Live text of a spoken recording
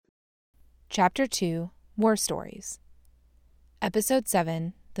Chapter 2, War Stories. Episode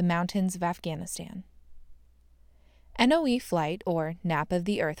 7, The Mountains of Afghanistan. NOE flight, or Nap of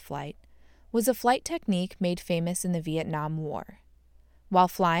the Earth flight, was a flight technique made famous in the Vietnam War. While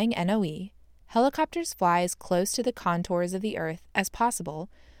flying NOE, helicopters fly as close to the contours of the Earth as possible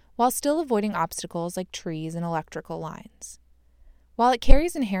while still avoiding obstacles like trees and electrical lines. While it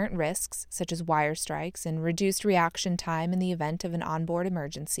carries inherent risks, such as wire strikes and reduced reaction time in the event of an onboard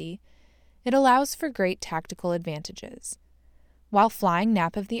emergency, it allows for great tactical advantages. While flying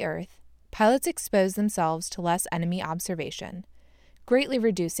Nap of the Earth, pilots expose themselves to less enemy observation, greatly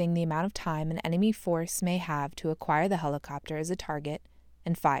reducing the amount of time an enemy force may have to acquire the helicopter as a target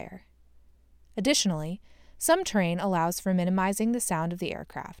and fire. Additionally, some terrain allows for minimizing the sound of the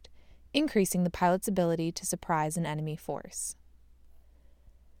aircraft, increasing the pilot's ability to surprise an enemy force.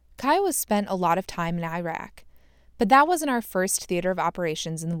 Kiowa spent a lot of time in Iraq, but that wasn't our first theater of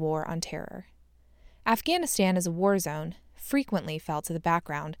operations in the War on Terror. Afghanistan as a war zone frequently fell to the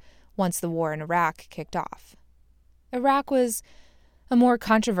background once the war in Iraq kicked off. Iraq was a more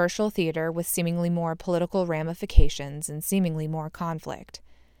controversial theater with seemingly more political ramifications and seemingly more conflict.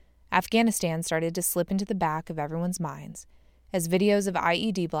 Afghanistan started to slip into the back of everyone's minds as videos of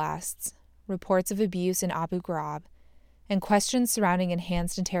IED blasts, reports of abuse in Abu Ghraib, and questions surrounding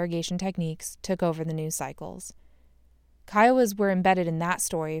enhanced interrogation techniques took over the news cycles. Kiowas were embedded in that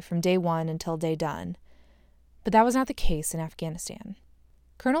story from day one until day done, but that was not the case in Afghanistan.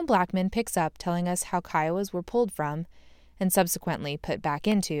 Colonel Blackman picks up telling us how Kiowas were pulled from, and subsequently put back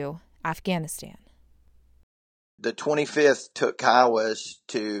into, Afghanistan. The 25th took Kiowas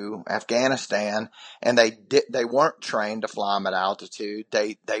to Afghanistan, and they weren't trained to fly them at altitude.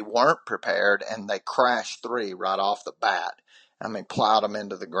 They weren't prepared, and they crashed 3 right off the bat. I mean, plowed them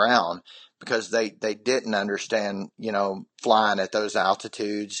into the ground because they didn't understand, flying at those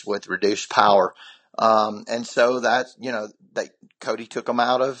altitudes with reduced power. And so that, Cody took them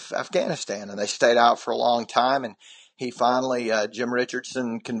out of Afghanistan, and they stayed out for a long time. And he finally, Jim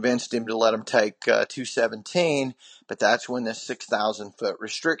Richardson convinced him to let him take 217, but that's when the 6,000 foot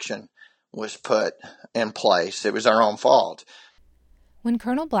restriction was put in place. It was our own fault. When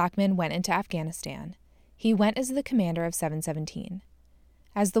Colonel Blackman went into Afghanistan, he went as the commander of 717.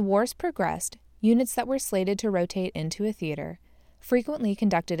 As the wars progressed, units that were slated to rotate into a theater frequently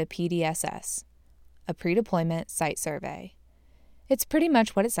conducted a PDSS, a pre-deployment site survey. It's pretty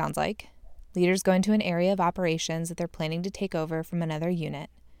much what it sounds like. Leaders go into an area of operations that they're planning to take over from another unit.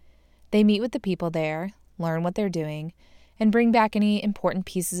 They meet with the people there, learn what they're doing, and bring back any important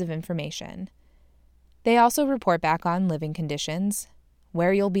pieces of information. They also report back on living conditions,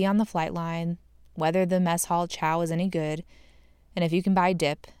 where you'll be on the flight line, whether the mess hall chow is any good, and if you can buy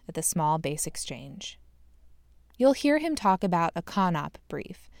dip at the small base exchange. You'll hear him talk about a CONOP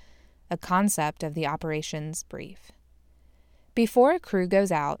brief, a concept of the operations brief. Before a crew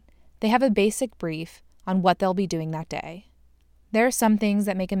goes out, they have a basic brief on what they'll be doing that day. There are some things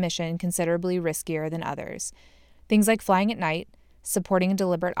that make a mission considerably riskier than others. Things like flying at night, supporting a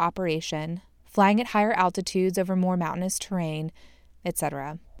deliberate operation, flying at higher altitudes over more mountainous terrain,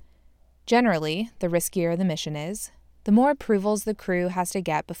 etc. Generally, the riskier the mission is, the more approvals the crew has to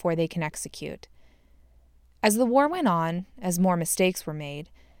get before they can execute. As the war went on, as more mistakes were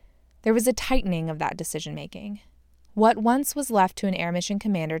made, there was a tightening of that decision-making. What once was left to an air mission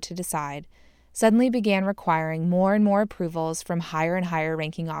commander to decide suddenly began requiring more and more approvals from higher and higher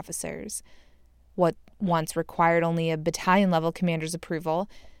ranking officers. What once required only a battalion-level commander's approval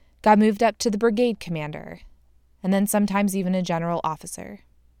got moved up to the brigade commander, and then sometimes even a general officer.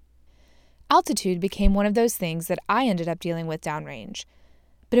 Altitude became one of those things that I ended up dealing with downrange,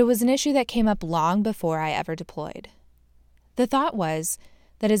 but it was an issue that came up long before I ever deployed. The thought was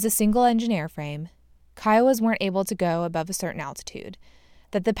that as a single-engine airframe, Kiowas weren't able to go above a certain altitude,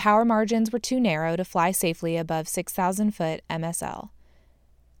 that the power margins were too narrow to fly safely above 6,000 foot MSL.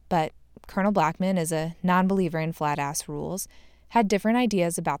 But Colonel Blackman, as a non-believer in flat-ass rules, had different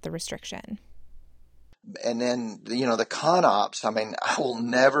ideas about the restriction. And then, the CONOPS, I will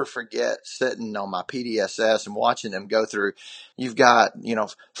never forget sitting on my PDSS and watching them go through. You've got,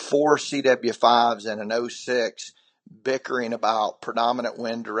 4 CW5s and an 06 bickering about predominant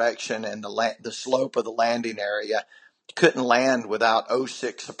wind direction and the slope of the landing area. You couldn't land without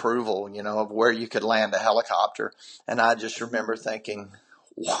 06 approval, of where you could land a helicopter. And I just remember thinking,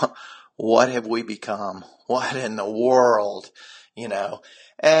 what have we become? What in the world?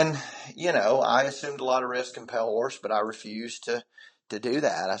 And, I assumed a lot of risk in Pale Horse, but I refused to do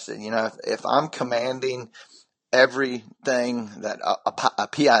that. I said, if I'm commanding everything that a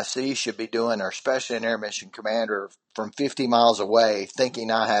PIC should be doing, or especially an air mission commander, from 50 miles away,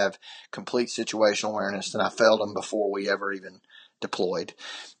 thinking I have complete situational awareness, and I failed them before we ever even deployed.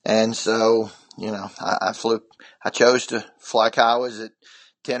 And so, I chose to fly Kiowas at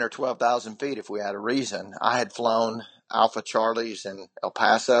 10 or 12,000 feet if we had a reason. I had flown Alpha Charlies in El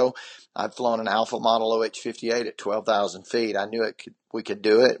Paso. I'd flown an Alpha Model OH-58 at 12,000 feet. I knew we could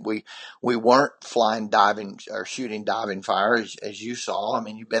do it. We weren't flying diving or shooting diving fire, as you saw. I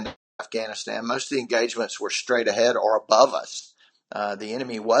mean, you've been to Afghanistan. Most of the engagements were straight ahead or above us. The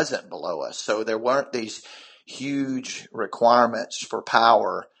enemy wasn't below us. So there weren't these huge requirements for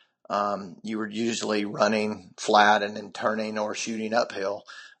power. You were usually running flat and then turning or shooting uphill.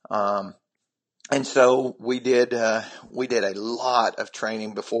 And so we did a lot of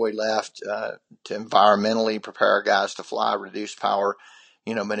training before we left to environmentally prepare our guys to fly reduced power,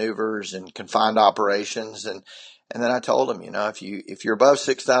 maneuvers and confined operations. And then I told them, if you're above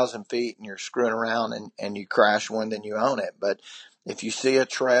 6,000 feet and you're screwing around and you crash one, then you own it. But if you see a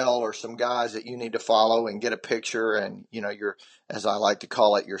trail or some guys that you need to follow and get a picture, and your, as I like to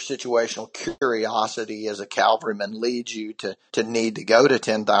call it, your situational curiosity as a cavalryman leads you to need to go to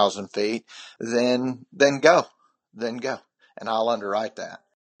 10,000 feet, then go, and I'll underwrite that.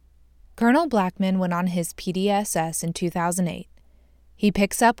 Colonel Blackman went on his PDSS in 2008. He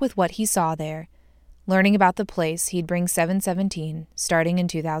picks up with what he saw there, learning about the place he'd bring 717 starting in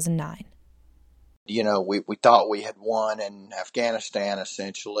 2009. We thought we had won in Afghanistan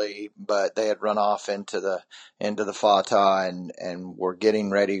essentially, but they had run off into the Fatah and were getting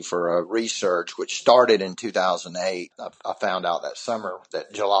ready for a resurge, which started in 2008. I found out that summer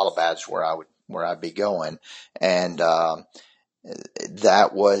that Jalalabad's where I'd be going, and that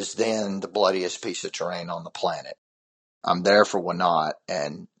was then the bloodiest piece of terrain on the planet. I'm there for Wanat,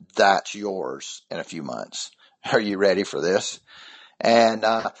 and that's yours in a few months. Are you ready for this? And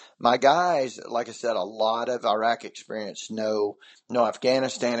my guys, like I said, a lot of Iraq experience, no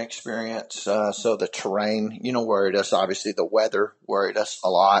Afghanistan experience. So the terrain, worried us. Obviously, the weather worried us a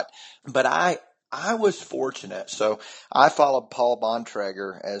lot. But I was fortunate. So I followed Paul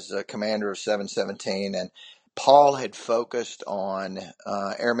Bontrager as a commander of 717, and Paul had focused on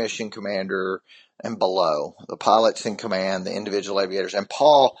air mission commander and below, the pilots in command, the individual aviators, and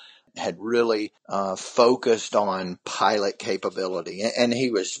Paul had really focused on pilot capability, and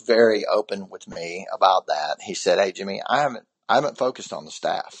he was very open with me about that. He said, "Hey, Jimmy, I haven't focused on the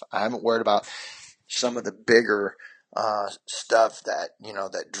staff. I haven't worried about some of the bigger stuff that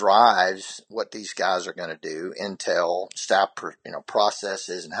that drives what these guys are going to do, intel, staff,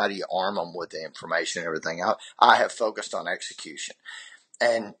 processes, and how do you arm them with the information and everything. I have focused on execution."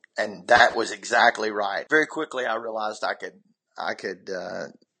 And that was exactly right. Very quickly, I realized I could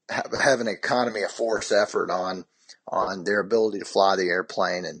have an economy of force effort on their ability to fly the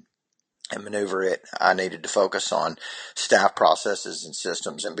airplane and maneuver it. I needed to focus on staff processes and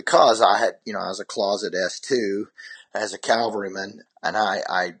systems. And because I had, I was a closet S2 as a cavalryman, and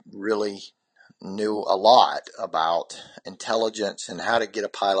I really knew a lot about intelligence and how to get a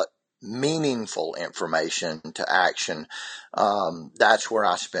pilot meaningful information to action. That's where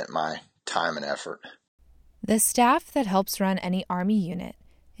I spent my time and effort. The staff that helps run any Army unit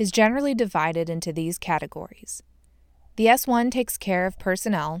is generally divided into these categories. The S1 takes care of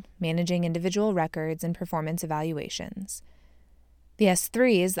personnel, managing individual records and performance evaluations. The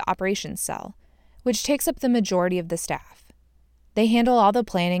S3 is the operations cell, which takes up the majority of the staff. They handle all the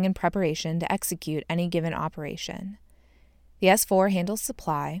planning and preparation to execute any given operation. The S4 handles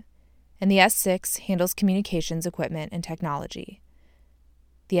supply, and the S6 handles communications equipment and technology.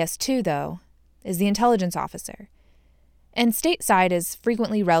 The S2, though, is the intelligence officer, and stateside is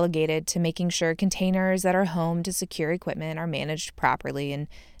frequently relegated to making sure containers that are home to secure equipment are managed properly and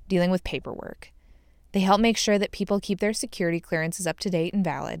dealing with paperwork. They help make sure that people keep their security clearances up to date and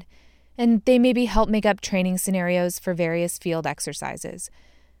valid, and they maybe help make up training scenarios for various field exercises.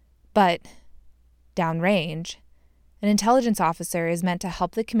 But downrange, an intelligence officer is meant to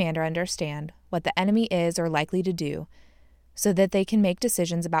help the commander understand what the enemy is or likely to do so that they can make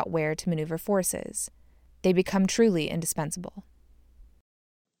decisions about where to maneuver forces. They become truly indispensable.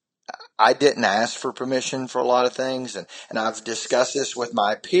 I didn't ask for permission for a lot of things, and I've discussed this with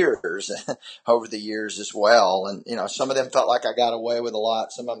my peers over the years as well. And some of them felt like I got away with a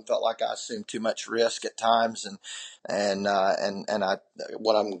lot. Some of them felt like I assumed too much risk at times, and I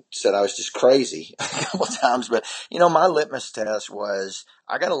one of them said I was just crazy a couple of times. But my litmus test was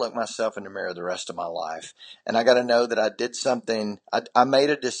I got to look myself in the mirror the rest of my life, and I got to know that I did something. I made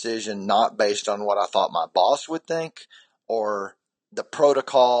a decision not based on what I thought my boss would think or the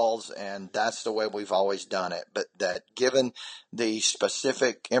protocols, and that's the way we've always done it. But that given the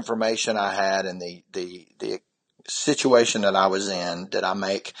specific information I had and the situation that I was in, did I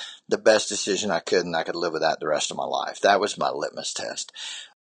make the best decision I could, and I could live with that the rest of my life? That was my litmus test.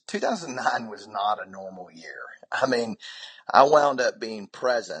 2009 was not a normal year. I mean, I wound up being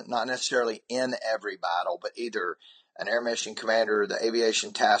present, not necessarily in every battle, but either an air mission commander, the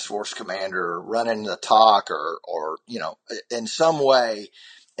aviation task force commander, running the TOC, or in some way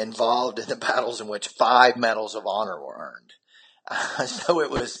involved in the battles in which 5 medals of honor were earned. So it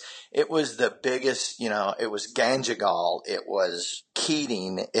was the biggest, it was Ganjgal, it was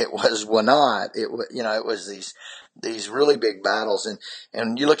Keating, it was Wanat, it was these really big battles.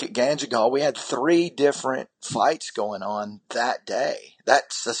 And you look at Ganjgal, we had 3 different fights going on that day.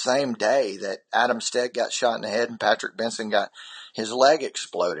 That's the same day that Adam Stead got shot in the head and Patrick Benson got his leg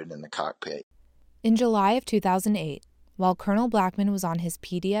exploded in the cockpit. In July of 2008, while Colonel Blackman was on his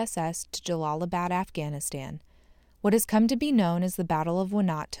PDSS to Jalalabad, Afghanistan, what has come to be known as the Battle of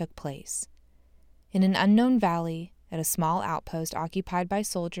Wanat took place. In an unknown valley, at a small outpost occupied by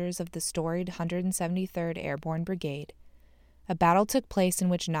soldiers of the storied 173rd Airborne Brigade, a battle took place in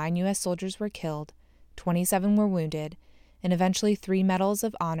which 9 U.S. soldiers were killed, 27 were wounded, and eventually 3 medals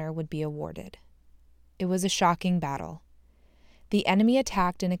of honor would be awarded. It was a shocking battle. The enemy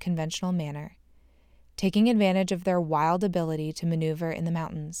attacked in a conventional manner, taking advantage of their wild ability to maneuver in the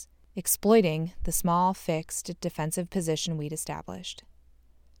mountains, exploiting the small, fixed, defensive position we'd established.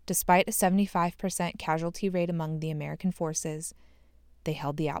 Despite a 75% casualty rate among the American forces, they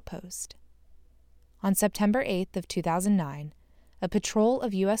held the outpost. On September 8th of 2009, a patrol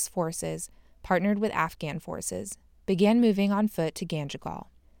of U.S. forces, partnered with Afghan forces, began moving on foot to Ganjgal.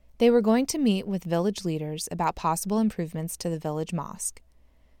 They were going to meet with village leaders about possible improvements to the village mosque.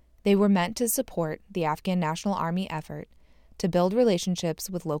 They were meant to support the Afghan National Army effort to build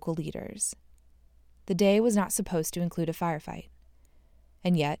relationships with local leaders. The day was not supposed to include a firefight.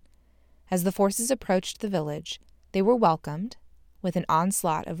 And yet, as the forces approached the village, they were welcomed with an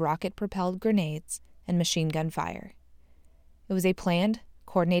onslaught of rocket-propelled grenades and machine gun fire. It was a planned,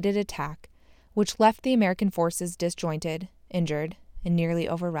 coordinated attack which left the American forces disjointed, injured, and nearly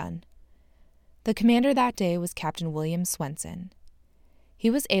overrun. The commander that day was Captain William Swenson. He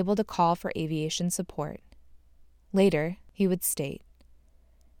was able to call for aviation support. Later, he would state,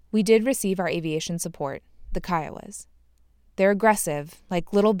 "We did receive our aviation support, the Kiowas. They're aggressive,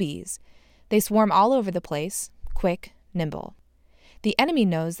 like little bees. They swarm all over the place, quick, nimble. The enemy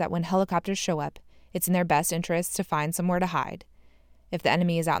knows that when helicopters show up, it's in their best interest to find somewhere to hide. If the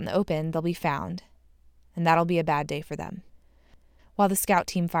enemy is out in the open, they'll be found, and that'll be a bad day for them." While the scout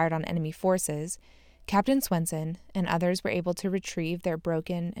team fired on enemy forces, Captain Swenson and others were able to retrieve their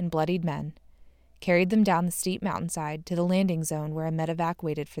broken and bloodied men, carried them down the steep mountainside to the landing zone where a medevac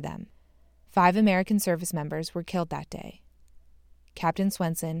waited for them. 5 American service members were killed that day. Captain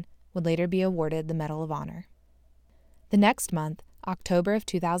Swenson would later be awarded the Medal of Honor. The next month, October of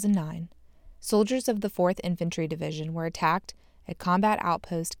 2009, soldiers of the 4th Infantry Division were attacked at Combat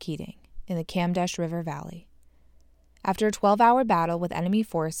Outpost Keating in the Kamdesh River Valley. After a 12-hour battle with enemy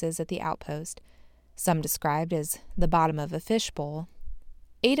forces at the outpost, some described as the bottom of a fishbowl,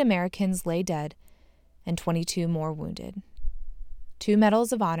 8 Americans lay dead and 22 more wounded. 2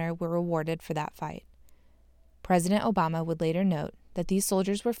 medals of honor were awarded for that fight. President Obama would later note that these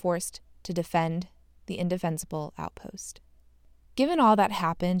soldiers were forced to defend the indefensible outpost. Given all that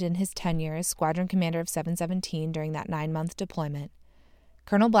happened in his tenure as squadron commander of 717 during that 9-month deployment,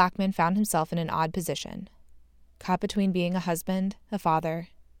 Colonel Blackman found himself in an odd position, caught between being a husband, a father,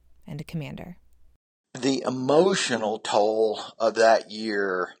 and a commander. The emotional toll of that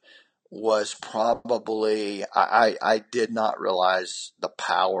year was probably, I did not realize the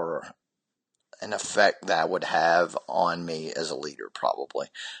power and effect that would have on me as a leader, probably.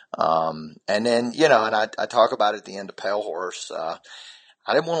 And then, and I talk about it at the end of Pale Horse. I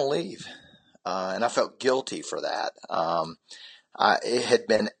didn't want to leave, and I felt guilty for that. It had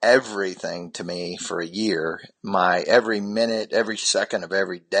been everything to me for a year. My every minute, every second of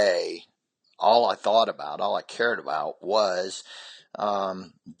every day, all I thought about, all I cared about was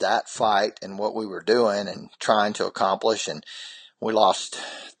that fight and what we were doing and trying to accomplish. And we lost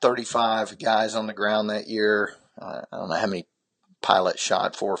 35 guys on the ground that year. I don't know how many pilots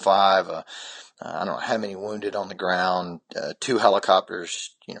shot, 4 or 5. I don't know how many wounded on the ground. 2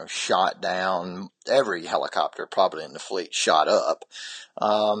 helicopters, shot down. Every helicopter probably in the fleet shot up.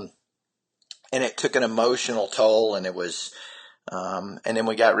 And it took an emotional toll, and it was, and then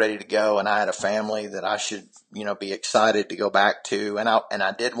we got ready to go, and I had a family that I should, be excited to go back to. And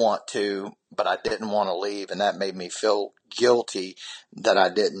I did want to, but I didn't want to leave. And that made me feel guilty that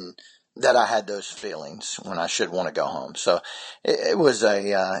I had those feelings when I should want to go home. So it was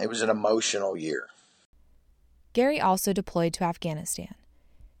an emotional year. Gary also deployed to Afghanistan.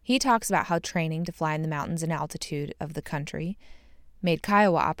 He talks about how training to fly in the mountains and altitude of the country made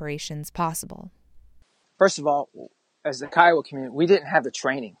Kiowa operations possible. First of all, as the Kiowa community, we didn't have the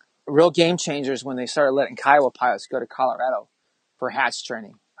training. Real game changers when they started letting Kiowa pilots go to Colorado for HATS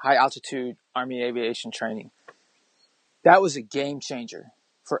training, high altitude Army aviation training. That was a game changer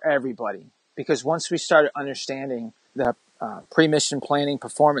for everybody, because once we started understanding the pre-mission planning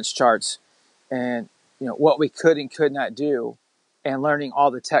performance charts and what we could and could not do, and learning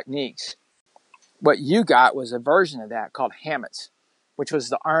all the techniques, what you got was a version of that called HAMETS, which was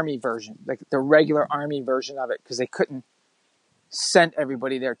the Army version, like the regular Army version of it, because they couldn't send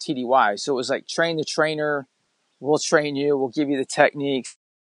everybody there TDY. So it was like train the trainer, we'll train you, we'll give you the techniques.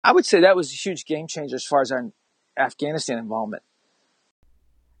 I would say that was a huge game changer as far as our Afghanistan involvement.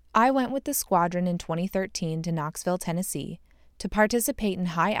 I went with the squadron in 2013 to Knoxville, Tennessee, to participate in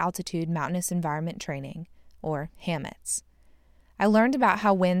high-altitude mountainous environment training, or HAMETS. I learned about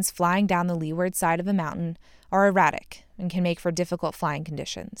how winds flying down the leeward side of a mountain are erratic and can make for difficult flying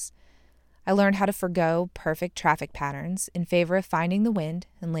conditions. I learned how to forgo perfect traffic patterns in favor of finding the wind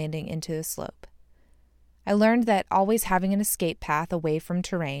and landing into a slope. I learned that always having an escape path away from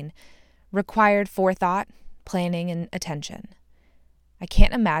terrain required forethought, planning, and attention. I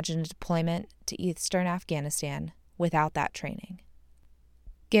can't imagine a deployment to eastern Afghanistan without that training.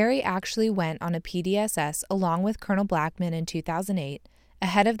 Gary actually went on a PDSS along with Colonel Blackman in 2008,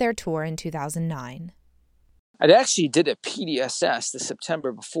 ahead of their tour in 2009. I actually did a PDSS the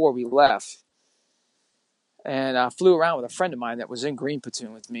September before we left, and I flew around with a friend of mine that was in Green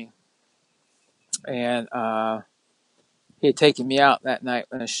Platoon with me, and he had taken me out that night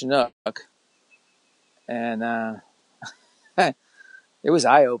in a Chinook, and it was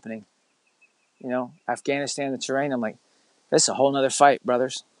eye-opening. Afghanistan, the terrain, I'm like, this is a whole nother fight,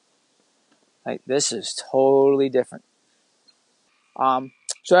 brothers. Like, this is totally different.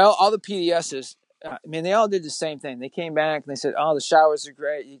 So all the PDSs, they all did the same thing. They came back and they said, "Oh, the showers are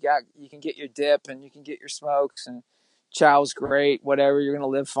great. You can get your dip and you can get your smokes, and chow's great. Whatever, you're gonna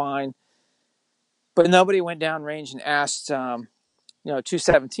live fine." But nobody went down range and asked,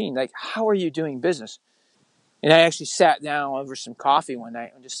 217, like, "How are you doing business?" And I actually sat down over some coffee one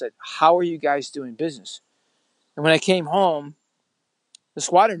night and just said, "How are you guys doing business?" And when I came home, the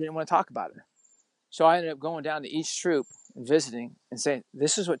squadron didn't want to talk about it. So I ended up going down to each troop and visiting and saying,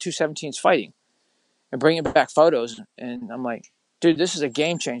 "This is what 217 is fighting," and bringing back photos. And I'm like, dude, this is a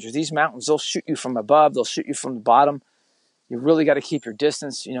game changer. These mountains, they'll shoot you from above. They'll shoot you from the bottom. You really got to keep your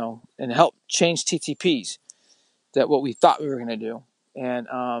distance, and help change TTPs. That what we thought we were going to do. And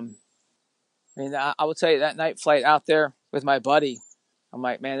I will tell you, that night flight out there with my buddy, I'm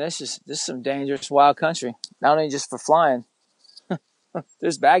like, man, this is some dangerous, wild country. Not only just for flying,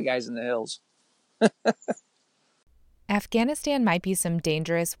 there's bad guys in the hills. Afghanistan might be some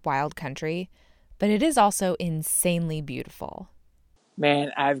dangerous, wild country, but it is also insanely beautiful.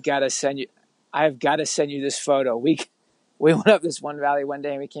 Man, I've got to send you this photo. We went up this one valley one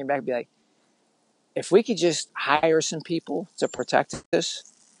day and we came back and be like, if we could just hire some people to protect this,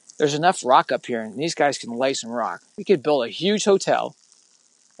 there's enough rock up here and these guys can lay some rock. We could build a huge hotel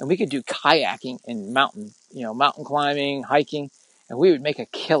and we could do kayaking and mountain climbing, hiking, and we would make a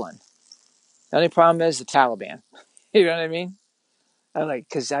killing. The only problem is the Taliban. You know what I mean?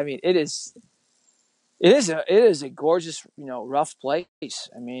 It is a gorgeous, rough place.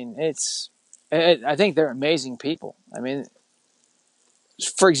 I think they're amazing people.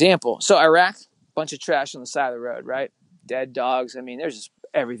 For example, so Iraq, bunch of trash on the side of the road, right? Dead dogs. There's just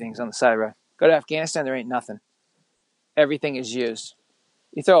everything's on the side of the road. Go to Afghanistan, there ain't nothing. Everything is used.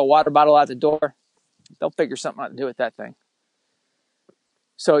 You throw a water bottle out the door, they'll figure something out to do with that thing.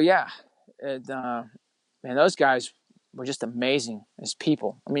 So yeah, those guys were just amazing as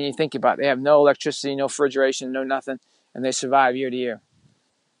people. You think about it, they have no electricity, no refrigeration, no nothing, and they survive year to year.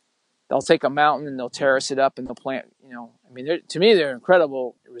 They'll take a mountain and they'll terrace it up and they'll plant, to me, they're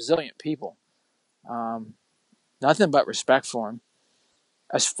incredible, resilient people. Nothing but respect for them.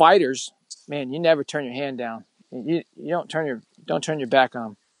 As fighters, man, you never turn your hand down. You don't turn your back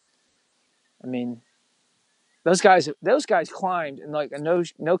on them. Those guys climbed and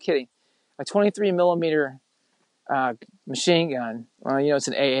no kidding, a 23 millimeter machine gun. It's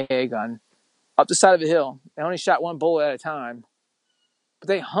an AAA gun up the side of a hill. They only shot one bullet at a time, but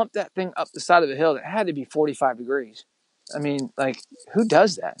they humped that thing up the side of a hill that had to be 45 degrees. Who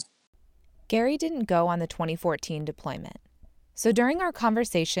does that? Gary didn't go on the 2014 deployment. So during our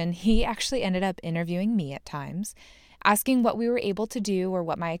conversation, he actually ended up interviewing me at times, asking what we were able to do or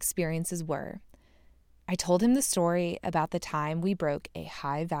what my experiences were. I told him the story about the time we broke a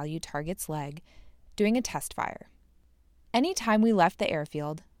high-value target's leg doing a test fire. Any time we left the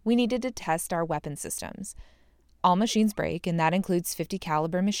airfield, we needed to test our weapon systems. All machines break, and that includes 50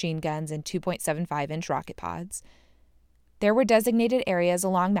 caliber machine guns and 2.75-inch rocket pods. There were designated areas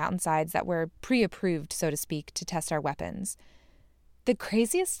along mountainsides that were pre-approved, so to speak, to test our weapons. The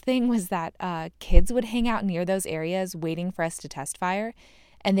craziest thing was that kids would hang out near those areas waiting for us to test fire,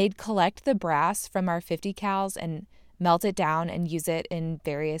 and they'd collect the brass from our 50 cals and melt it down and use it in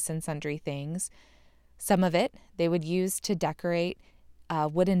various and sundry things. Some of it they would use to decorate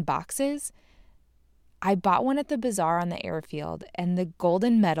wooden boxes. I bought one at the bazaar on the airfield, and the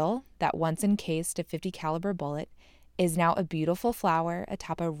golden metal that once encased a 50 caliber bullet is now a beautiful flower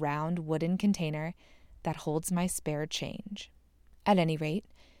atop a round wooden container that holds my spare change. At any rate,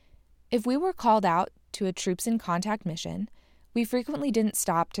 if we were called out to a troops in contact mission, we frequently didn't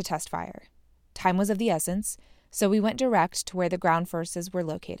stop to test fire. Time was of the essence, so we went direct to where the ground forces were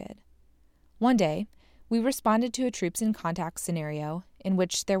located. One day, we responded to a troops in contact scenario in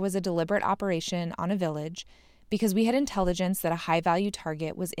which there was a deliberate operation on a village because we had intelligence that a high-value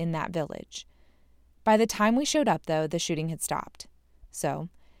target was in that village. By the time we showed up, though, the shooting had stopped. So,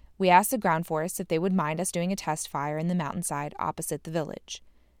 we asked the ground force if they would mind us doing a test fire in the mountainside opposite the village.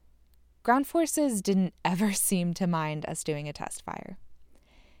 Ground forces didn't ever seem to mind us doing a test fire.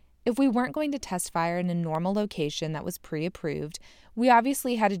 If we weren't going to test fire in a normal location that was pre-approved, we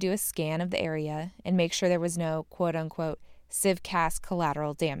obviously had to do a scan of the area and make sure there was no quote-unquote civcas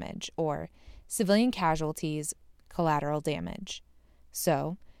collateral damage or civilian casualties collateral damage.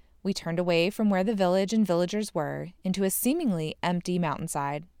 So, we turned away from where the village and villagers were into a seemingly empty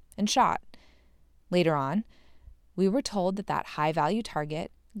mountainside and shot. Later on, we were told that high-value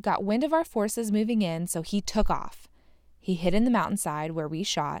target got wind of our forces moving in, so he took off. He hid in the mountainside where we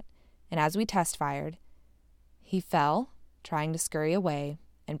shot, and as we test fired, he fell, trying to scurry away,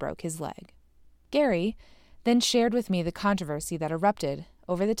 and broke his leg. Gary then shared with me the controversy that erupted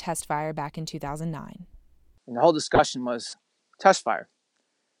over the test fire back in 2009. And the whole discussion was test fire.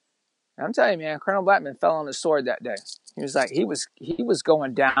 And I'm telling you, man, Colonel Blackman fell on his sword that day. He was like, he was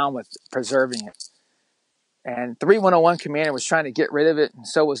going down with preserving it. And 3101 commander was trying to get rid of it, and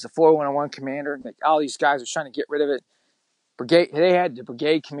so was the 4101 commander. Like, all these guys were trying to get rid of it. They had the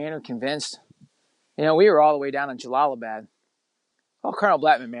brigade commander convinced. You know, we were all the way down in Jalalabad. Oh, Colonel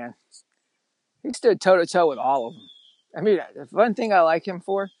Blackman, man, he stood toe-to-toe with all of them. I mean, the one thing I like him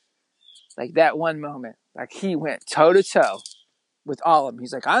for, like that one moment, like he went toe-to-toe with all of them.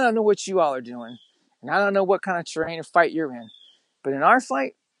 He's like, I don't know what you all are doing, and I don't know what kind of terrain or fight you're in, but in our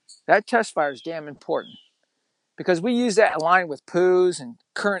fight, that test fire is damn important. Because we use that aligned with POOs and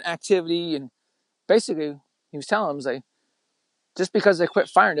current activity, and basically, he was telling them, like, just because they quit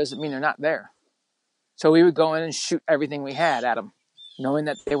firing doesn't mean they're not there. So we would go in and shoot everything we had at them, knowing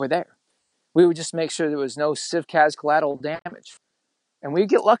that they were there. We would just make sure there was no civcas collateral damage. And we'd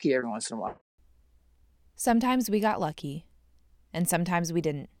get lucky every once in a while. Sometimes we got lucky, and sometimes we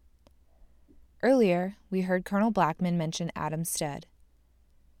didn't. Earlier, we heard Colonel Blackman mention Adam Stead.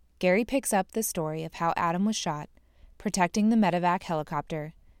 Gary picks up the story of how Adam was shot, protecting the medevac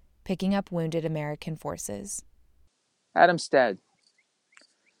helicopter, picking up wounded American forces. Adam Stead.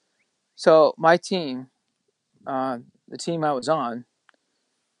 So my team, the team I was on,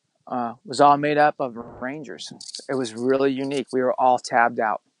 was all made up of Rangers. It was really unique. We were all tabbed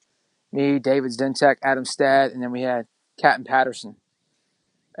out. Me, David Zentek, Adam Stead, and then we had Captain Patterson.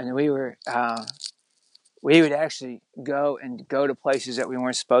 And we would actually go to places that we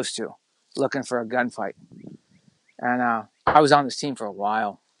weren't supposed to, looking for a gunfight. And I was on this team for a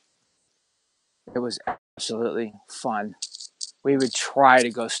while. It was absolutely fun. We would try to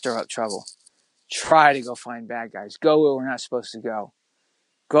go stir up trouble, try to go find bad guys, go where we're not supposed to go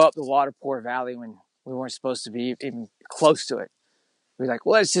up the Waterpore Valley when we weren't supposed to be even close to it. We're like,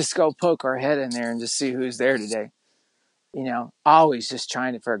 well, let's just go poke our head in there and just see who's there today. You know, always just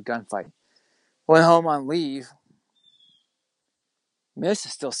trying for a gunfight. Went home on leave. This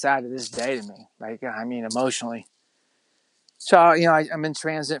is still sad to this day to me. Like, I mean, emotionally. So, you know, I'm in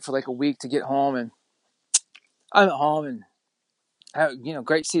transit for like a week to get home, and I'm at home and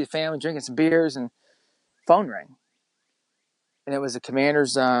great to see the family, drinking some beers, and phone rang. And it was the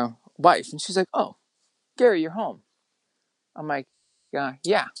commander's wife. And she's like, oh, Gary, you're home. I'm like,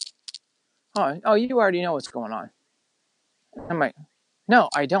 yeah. Oh, you already know what's going on. I'm like, no,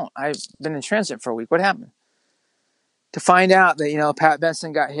 I don't. I've been in transit for a week. What happened? To find out that, Pat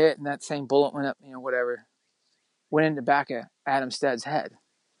Benson got hit and that same bullet went up, went in the back of Adam Stead's head.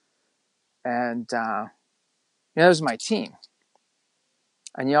 And That was my team.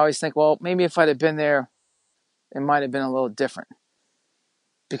 And you always think, well, maybe if I'd have been there, it might have been a little different.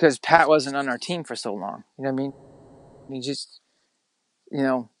 Because Pat wasn't on our team for so long. You know what I mean? He just,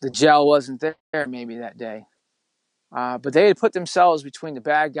 the gel wasn't there maybe that day. But they had put themselves between the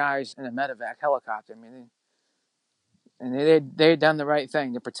bad guys and the medevac helicopter. I mean, and they had done the right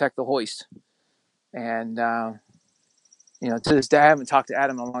thing to protect the hoist. And, to this day, I haven't talked to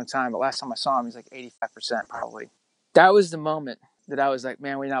Adam in a long time, but last time I saw him, he's like 85% probably. That was the moment that I was like,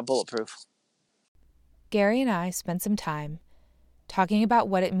 man, we're not bulletproof. Gary and I spent some time talking about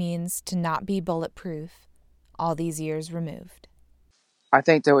what it means to not be bulletproof all these years removed. I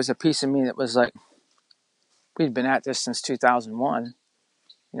think there was a piece of me that was like, we'd been at this since 2001.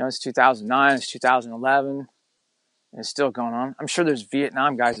 It's 2009, it's 2011, and it's still going on. I'm sure there's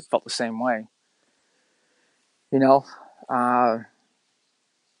Vietnam guys that felt the same way. Is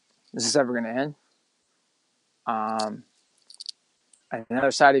this ever going to end?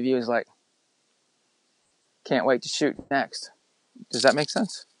 Another side of you is like, can't wait to shoot next. Does that make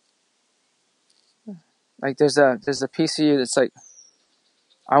sense? Like there's a piece of you that's like,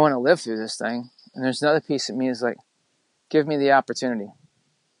 I want to live through this thing. And there's another piece of me that's like, give me the opportunity.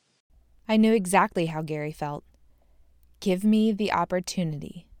 I knew exactly how Gary felt. Give me the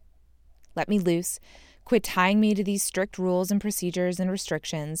opportunity. Let me loose. Quit tying me to these strict rules and procedures and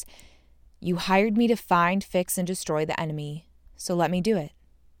restrictions. You hired me to find, fix, and destroy the enemy, so let me do it.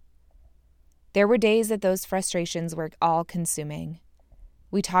 There were days that those frustrations were all-consuming.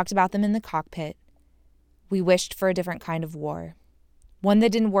 We talked about them in the cockpit. We wished for a different kind of war. One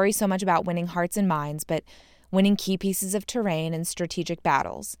that didn't worry so much about winning hearts and minds, but winning key pieces of terrain and strategic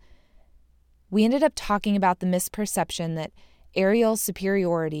battles. We ended up talking about the misperception that aerial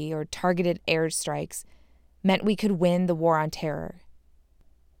superiority or targeted airstrikes meant we could win the war on terror.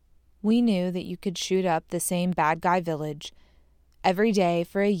 We knew that you could shoot up the same bad guy village every day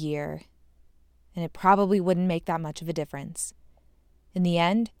for a year, and it probably wouldn't make that much of a difference. In the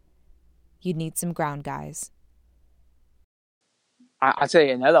end, you'd need some ground guys. I'll tell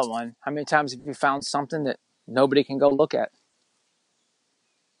you another one. How many times have you found something that nobody can go look at?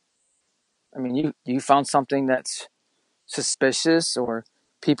 I mean, you found something that's suspicious or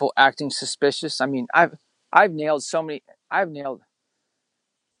people acting suspicious. I mean, I've nailed so many. I've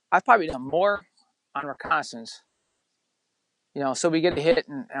I've probably done more on reconnaissance. So we get a hit,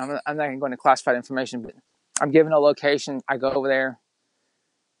 and I'm not going to go into classified information, but I'm given a location. I go over there,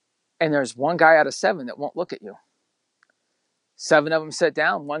 and there's one guy out of 7 that won't look at you. 7 of them sit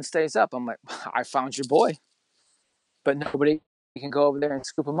down, 1 stays up. I'm like, I found your boy, but nobody can go over there and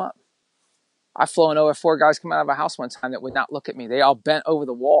scoop him up. I've flown over 4 guys come out of a house one time that would not look at me. They all bent over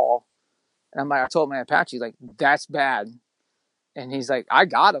the wall, and I'm like, I told my Apache, like, that's bad. And he's like, I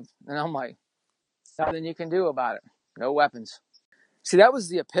got him. And I'm like, nothing you can do about it. No weapons. See, that was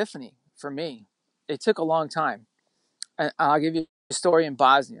the epiphany for me. It took a long time. And I'll give you a story in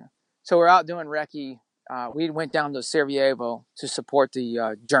Bosnia. So we're out doing recce. We went down to Sarajevo to support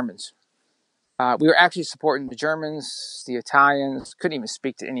the Germans. We were actually supporting the Germans, the Italians. Couldn't even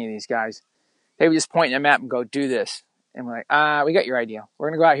speak to any of these guys. They would just point at a map and go, do this. And we're like, we got your idea. We're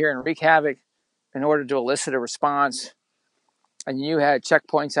going to go out here and wreak havoc in order to elicit a response. And you had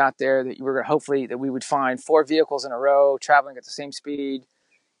checkpoints out there that you were hopefully that we would find 4 vehicles in a row traveling at the same speed.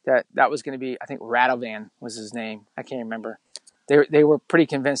 That was going to be, I think Radovan was his name. I can't remember. They were pretty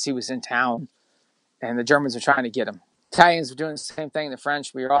convinced he was in town, and the Germans were trying to get him. Italians were doing the same thing. The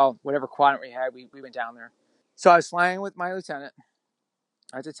French, we were all, whatever quadrant we had, we went down there. So I was flying with my lieutenant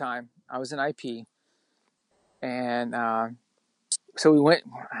at the time. I was an IP. And so we went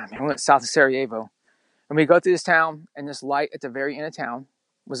south of Sarajevo. And we go through this town, and this light at the very end of town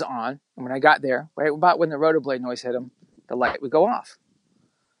was on. And when I got there, right about when the rotor blade noise hit him, the light would go off.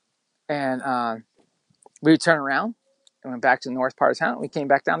 And we would turn around and went back to the north part of town. And we came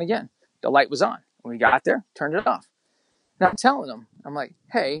back down again. The light was on. When we got there, turned it off. And I'm telling him, I'm like,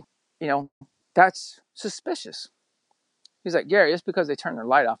 hey, that's suspicious. He's like, Gary, it's because they turned their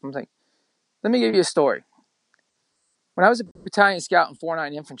light off. I'm like, let me give you a story. When I was a battalion scout in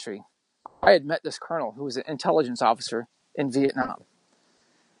 4-9 Infantry, I had met this colonel who was an intelligence officer in Vietnam.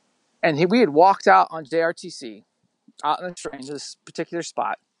 And we had walked out on JRTC, out on the train to this particular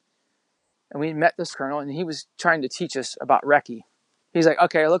spot. And we met this colonel, and he was trying to teach us about recce. He's like,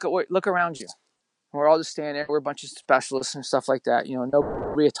 okay, look around you. And we're all just standing there. We're a bunch of specialists and stuff like that.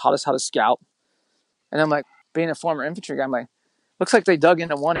 Nobody had taught us how to scout. And I'm like, being a former infantry guy, I'm like, looks like they dug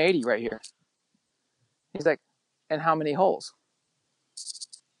into 180 right here. He's like, and how many holes?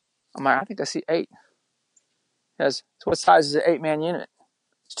 I'm like, I think I see 8. He says, so what size is an 8-man unit?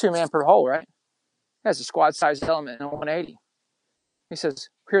 It's 2 man per hole, right? That's a squad size element in a 180. He says,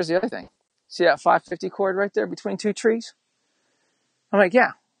 here's the other thing. See that 550 cord right there between two trees? I'm like,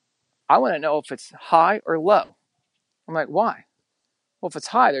 yeah. I want to know if it's high or low. I'm like, why? Well, if it's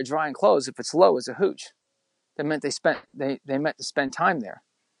high, they're drying clothes. If it's low, it's a hooch. That meant they meant to spend time there.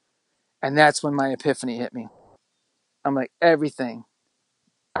 And that's when my epiphany hit me. I'm like, everything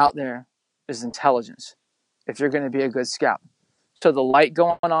out there is intelligence if you're going to be a good scout. So the light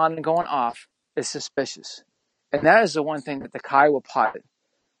going on and going off is suspicious. And that is the one thing that the Kiowa pilot,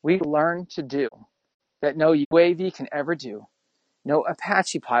 we learned to do that no UAV can ever do, no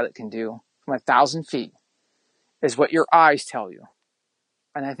Apache pilot can do from 1,000 feet, is what your eyes tell you.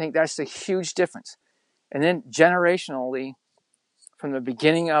 And I think that's the huge difference. And then generationally, from the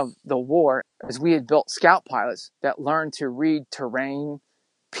beginning of the war, as we had built scout pilots that learned to read terrain,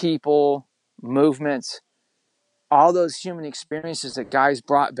 people, movements, all those human experiences that guys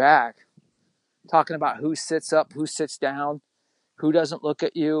brought back, talking about who sits up, who sits down, who doesn't look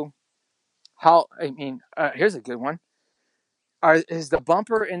at you. Here's a good one. Is the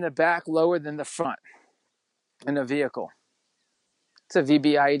bumper in the back lower than the front in the vehicle? It's a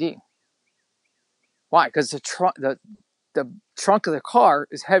VBIED. Why? Because the trunk of the car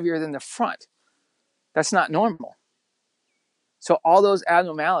is heavier than the front. That's not normal. So all those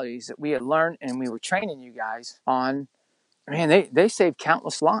abnormalities that we had learned and we were training you guys on, man, they saved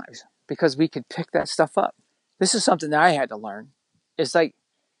countless lives because we could pick that stuff up. This is something that I had to learn. It's like,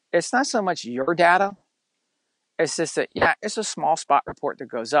 it's not so much your data. It's just that, yeah, it's a small spot report that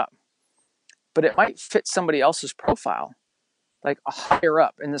goes up. But it might fit somebody else's profile, like a higher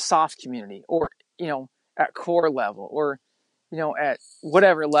up in the soft community or, at core level or, at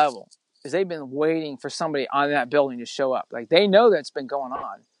whatever level. Because they've been waiting for somebody on that building to show up. Like, they know that's been going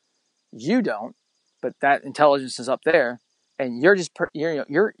on. You don't, but that intelligence is up there. And you're just,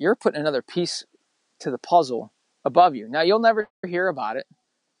 you're putting another piece to the puzzle above you. Now, you'll never hear about it,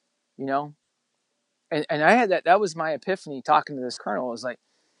 And I had that was my epiphany talking to this colonel. It was like,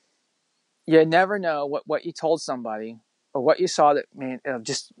 you never know what you told somebody or what you saw that,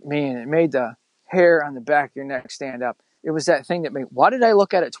 it made the hair on the back of your neck stand up. It was that thing that why did I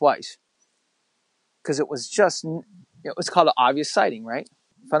look at it twice? Because it was just, it's called an obvious sighting, right?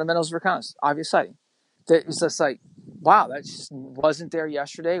 Fundamentals of reconnaissance, obvious sighting. It's just like, wow, that just wasn't there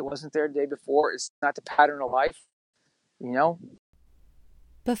yesterday. It wasn't there the day before. It's not the pattern of life,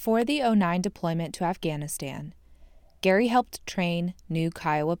 Before the 2009 deployment to Afghanistan, Gary helped train new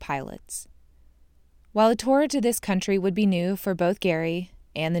Kiowa pilots. While a tour to this country would be new for both Gary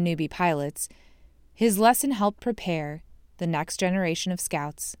and the newbie pilots, his lesson helped prepare the next generation of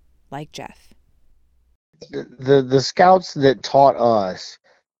scouts like Jeff. The scouts that taught us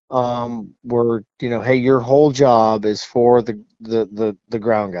were, hey, your whole job is for the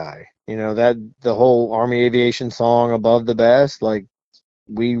ground guy. That the whole Army aviation song, Above the Best, like,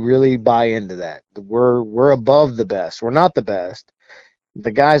 we really buy into that. We're above the best. We're not the best.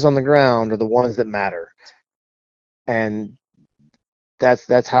 The guys on the ground are the ones that matter. And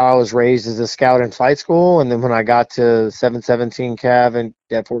that's how I was raised as a scout in flight school. And then when I got to 717 Cav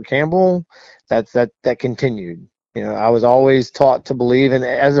at Fort Campbell, that continued. I was always taught to believe, and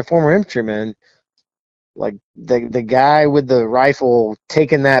as a former infantryman, like the guy with the rifle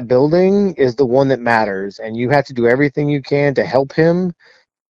taking that building is the one that matters, and you have to do everything you can to help him,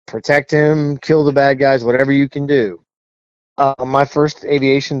 protect him, kill the bad guys, whatever you can do. My first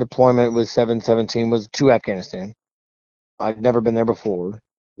aviation deployment with 717 was to Afghanistan. I'd never been there before.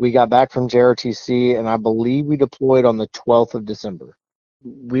 We got back from JRTC, and I believe we deployed on the 12th of December.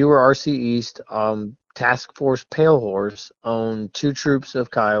 We were RC East. Task Force Pale Horse owned 2 troops of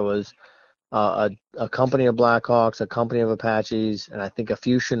Kiowas, a company of Blackhawks, a company of Apaches, and I think a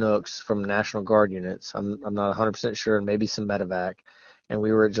few Chinooks from National Guard units. I'm not 100% sure, and maybe some medevac. And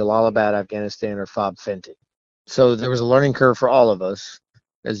we were at Jalalabad, Afghanistan, or Fob Fenty. So there was a learning curve for all of us,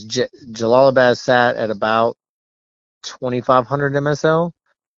 as Jalalabad sat at about 2,500 MSL,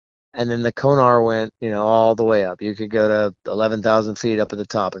 and then the Konar went, all the way up. You could go to 11,000 feet up at the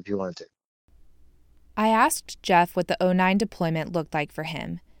top if you wanted to. I asked Jeff what the 2009 deployment looked like for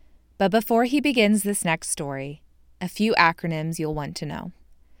him, but before he begins this next story, a few acronyms you'll want to know.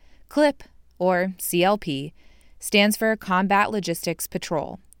 CLIP, or CLP, stands for Combat Logistics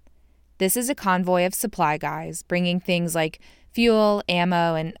Patrol. This is a convoy of supply guys bringing things like fuel,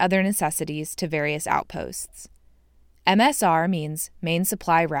 ammo, and other necessities to various outposts. MSR means Main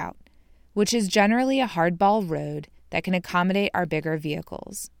Supply Route, which is generally a hardball road that can accommodate our bigger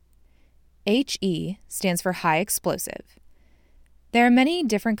vehicles. HE stands for High Explosive. There are many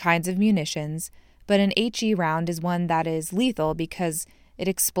different kinds of munitions, but an HE round is one that is lethal because it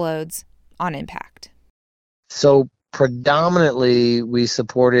explodes on impact. So predominantly, we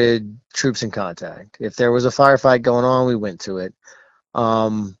supported troops in contact. If there was a firefight going on, we went to it.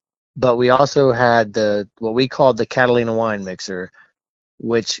 But we also had what we called the Catalina wine mixer,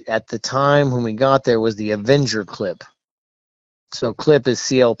 which at the time when we got there was the Avenger clip. So clip is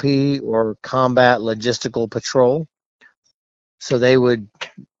CLP, or Combat Logistical Patrol. So they would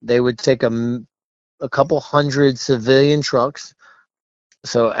take a couple hundred civilian trucks,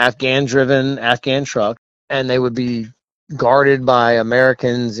 so Afghan-driven Afghan truck, and they would be guarded by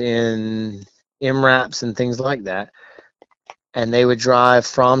Americans in MRAPs and things like that. And they would drive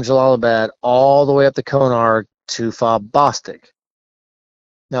from Jalalabad all the way up the Konar to Fob Bostic.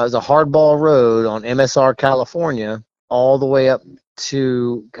 Now, it was a hardball road on MSR, California, all the way up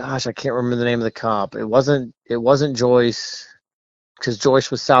to, gosh, I can't remember the name of the cop. It wasn't Joyce, because Joyce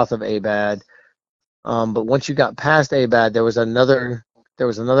was south of Abad. But once you got past Abad, there was another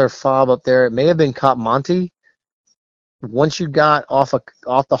fob up there. It may have been Cop Monte. Once you got off the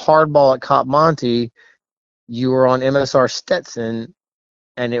hardball at Cop Monte, you were on MSR Stetson,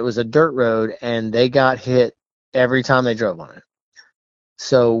 and it was a dirt road, and they got hit every time they drove on it.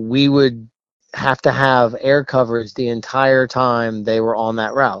 So we would have to have air coverage the entire time they were on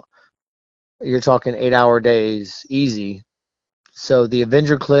that route. You're talking 8-hour days, easy. So the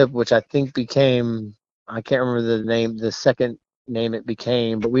Avenger clip, which I think became, I can't remember the second name it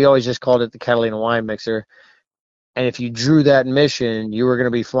became, but we always just called it the Catalina wine mixer. And if you drew that mission, you were going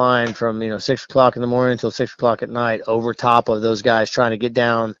to be flying from 6 o'clock in the morning until 6 o'clock at night over top of those guys trying to get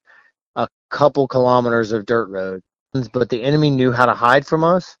down a couple kilometers of dirt road. But the enemy knew how to hide from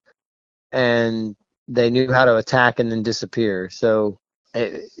us, and they knew how to attack and then disappear. So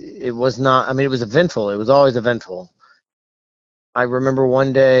it was not, I mean, it was eventful. It was always eventful. I remember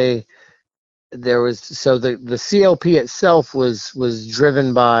one day there was, so the CLP itself was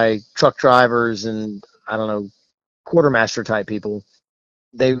driven by truck drivers and, I don't know, quartermaster type people.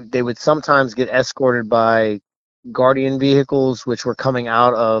 They would sometimes get escorted by Guardian vehicles, which were coming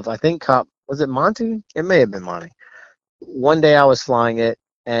out of, I think, was it Monte? It may have been Monte. One day I was flying it,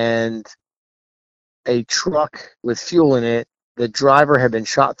 and a truck with fuel in it, the driver had been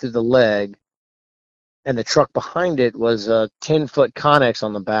shot through the leg, and the truck behind it was a 10-foot Connex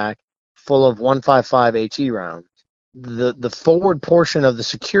on the back full of 155 HE rounds. The forward portion of the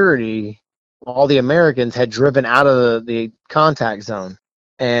security, all the Americans had driven out of the contact zone,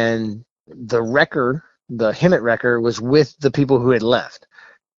 and the wrecker, the Hemet wrecker, was with the people who had left.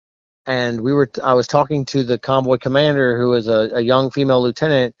 And I was talking to the convoy commander, who was a young female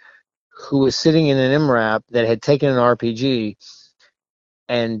lieutenant who was sitting in an MRAP that had taken an RPG,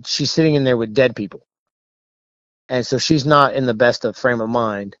 and she's sitting in there with dead people. And so she's not in the best of frame of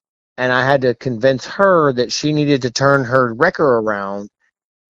mind. And I had to convince her that she needed to turn her wrecker around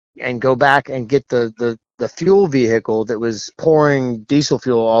and go back and get the fuel vehicle that was pouring diesel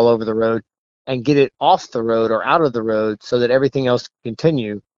fuel all over the road and get it off the road or out of the road so that everything else could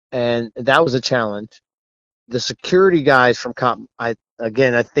continue. And that was a challenge. The security guys from I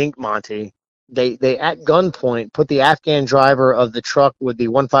think Monte, they at gunpoint put the Afghan driver of the truck with the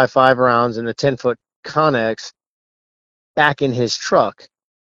 155 rounds and the 10-foot Connex back in his truck,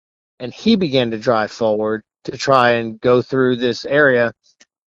 and he began to drive forward to try and go through this area,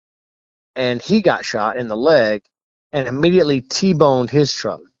 and he got shot in the leg and immediately T-boned his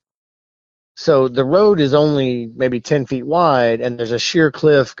truck. So the road is only maybe 10 feet wide, and there's a sheer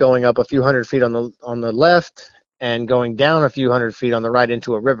cliff going up a few hundred feet on the left and going down a few hundred feet on the right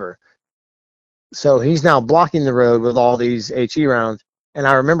into a river. So he's now blocking the road with all these HE rounds. And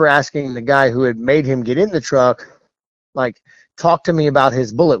I remember asking the guy who had made him get in the truck, like, talk to me about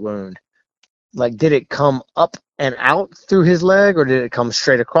his bullet wound. Like, did it come up and out through his leg, or did it come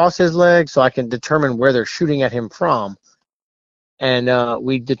straight across his leg, so I can determine where they're shooting at him from? And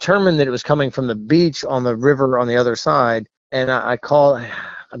we determined that it was coming from the beach on the river on the other side. And I called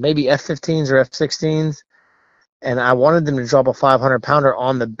maybe F-15s or F-16s, and I wanted them to drop a 500-pounder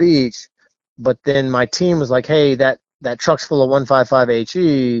on the beach. But then my team was like, hey, that truck's full of 155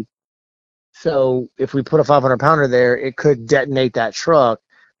 HE, so if we put a 500-pounder there, it could detonate that truck.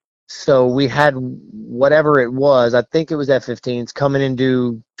 So we had whatever it was, I think it was F-15s, come in and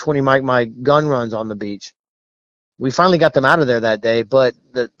do 20 Mike gun runs on the beach. We finally got them out of there that day, but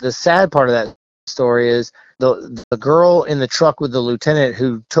the sad part of that story is the girl in the truck with the lieutenant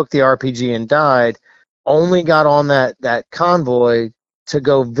who took the RPG and died only got on that convoy to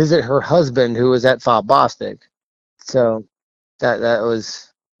go visit her husband, who was at Fob Bostic. So that was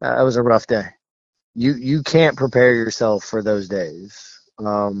a rough day. You can't prepare yourself for those days.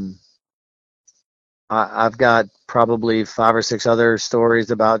 I've got probably 5 or 6 other stories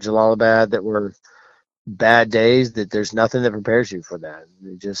about Jalalabad that were bad days, that there's nothing that prepares you for that.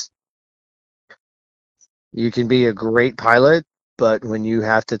 You can be a great pilot, but when you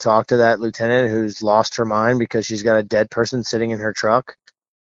have to talk to that lieutenant who's lost her mind because she's got a dead person sitting in her truck,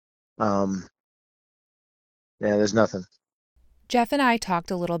 there's nothing. Jeff and I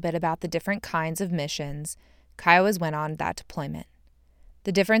talked a little bit about the different kinds of missions Kiowas went on that deployment.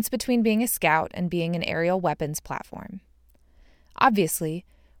 The difference between being a scout and being an aerial weapons platform. Obviously,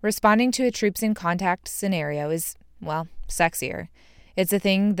 responding to a troops in contact scenario is, well, sexier. It's a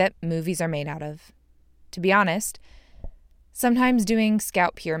thing that movies are made out of. To be honest, sometimes doing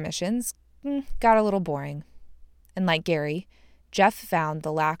scout peer missions got a little boring. And like Gary, Jeff found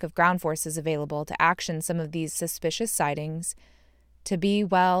the lack of ground forces available to action some of these suspicious sightings to be,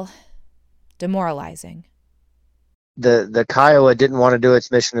 well, demoralizing. The Kiowa didn't want to do its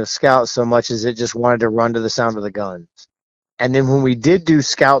mission of scout so much as it just wanted to run to the sound of the guns. And then when we did do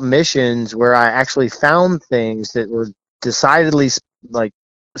scout missions where I actually found things that were decidedly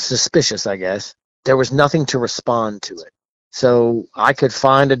suspicious, I guess, there was nothing to respond to it. So I could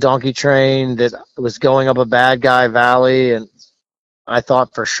find a donkey train that was going up a bad guy valley, and I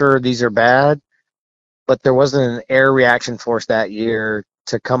thought for sure these are bad, but there wasn't an air reaction force that year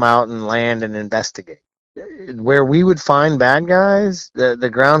to come out and land and investigate. Where we would find bad guys, the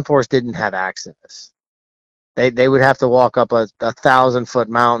ground force didn't have access. They would have to walk up a 1,000-foot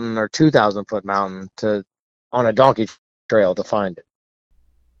mountain or 2,000-foot mountain on a donkey trail to find it.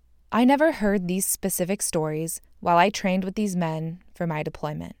 I never heard these specific stories while I trained with these men for my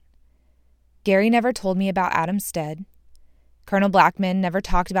deployment. Gary never told me about Adam Stead. Colonel Blackman never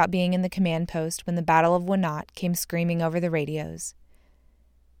talked about being in the command post when the Battle of Wenat came screaming over the radios.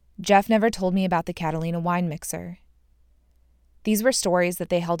 Jeff never told me about the Catalina wine mixer. These were stories that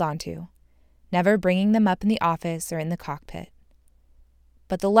they held on to, never bringing them up in the office or in the cockpit.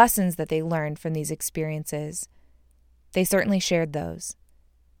 But the lessons that they learned from these experiences, they certainly shared those.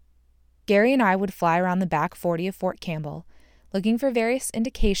 Gary and I would fly around the back 40 of Fort Campbell, looking for various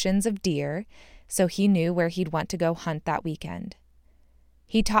indications of deer, so he knew where he'd want to go hunt that weekend.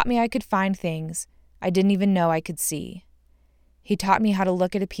 He taught me I could find things I didn't even know I could see. He taught me how to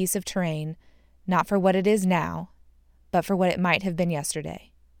look at a piece of terrain, not for what it is now, but for what it might have been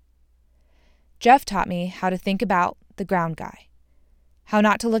yesterday. Jeff taught me how to think about the ground guy, how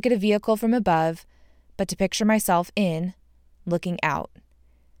not to look at a vehicle from above, but to picture myself in, looking out.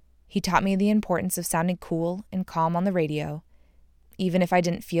 He taught me the importance of sounding cool and calm on the radio, even if I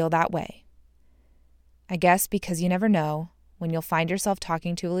didn't feel that way. I guess because you never know when you'll find yourself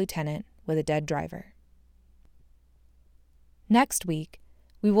talking to a lieutenant with a dead driver. Next week,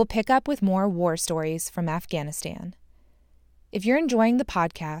 we will pick up with more war stories from Afghanistan. If you're enjoying the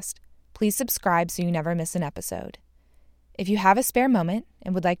podcast, please subscribe so you never miss an episode. If you have a spare moment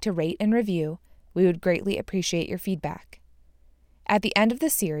and would like to rate and review, we would greatly appreciate your feedback. At the end of the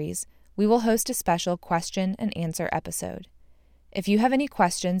series, we will host a special question and answer episode. If you have any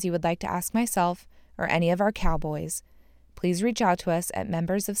questions you would like to ask myself or any of our cowboys, please reach out to us at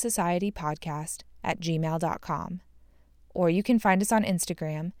membersofsocietypodcast@gmail.com. Or you can find us on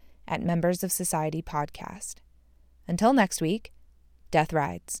Instagram at Members of Society Podcast. Until next week, Death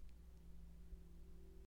Rides.